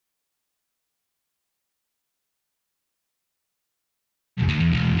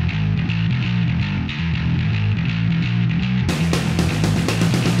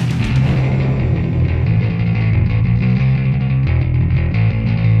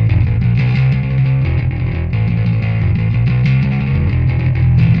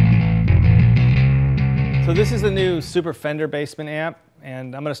this is the new Super Fender Bassman amp,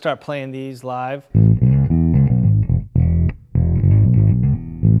 and I'm going to start playing these live.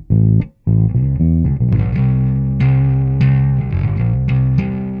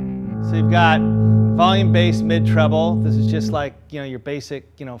 So you've got volume bass, mid treble. This is just like, your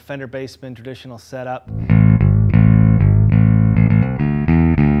basic, Fender Bassman traditional setup.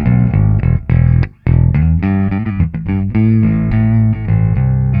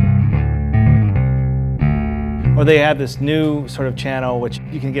 Or they have this new sort of channel which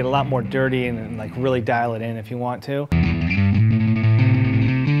you can get a lot more dirty and like really dial it in if you want to.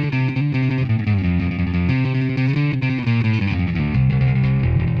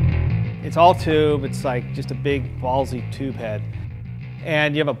 It's all tube, it's like just a big ballsy tube head.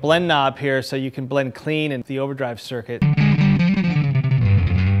 And you have a blend knob here so you can blend clean in the overdrive circuit.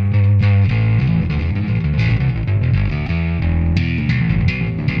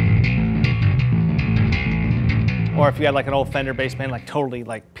 Or if you had like an old Fender Bassman, like totally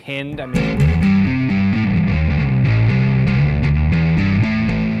like pinned,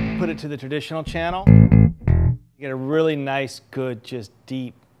 put it to the traditional channel, you get a really nice, good, just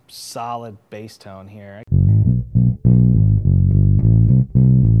deep, solid bass tone here.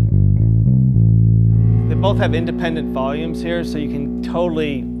 They both have independent volumes here, so you can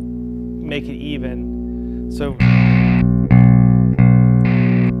totally make it even. So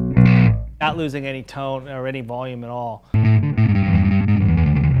not losing any tone or any volume at all.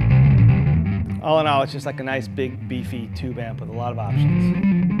 All in all, it's just like a nice, big, beefy tube amp with a lot of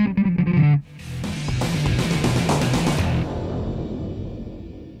options.